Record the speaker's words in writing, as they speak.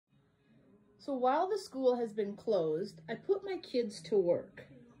So while the school has been closed, I put my kids to work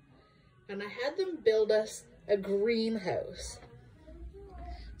and I had them build us a greenhouse.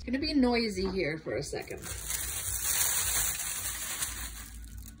 It's gonna be noisy here for a second.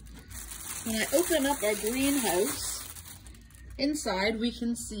 When I open up our greenhouse, inside we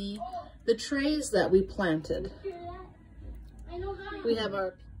can see the trays that we planted. We have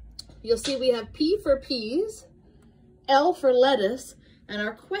you'll see we have P for peas, L for lettuce, and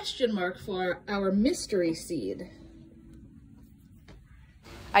our question mark for our mystery seed.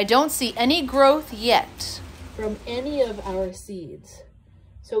 I don't see any growth yet from any of our seeds.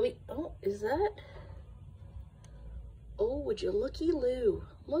 So oh, is that? Oh, would you looky-loo.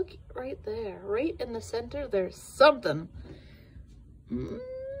 Look right there, right in the center, there's something.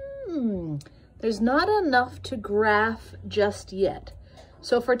 There's not enough to graph just yet.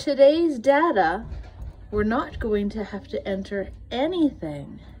 So for today's data, we're not going to have to enter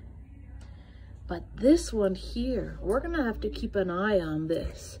anything. But this one here, we're gonna have to keep an eye on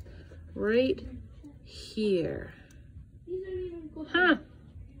this. Right here. Huh.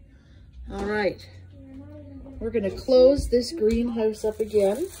 All right. We're gonna close this greenhouse up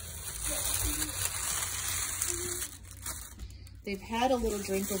again. They've had a little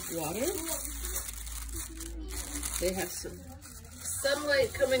drink of water. They have some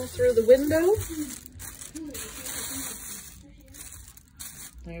sunlight coming through the window.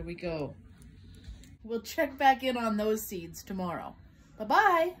 There we go. We'll check back in on those seeds tomorrow.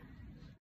 Bye-bye.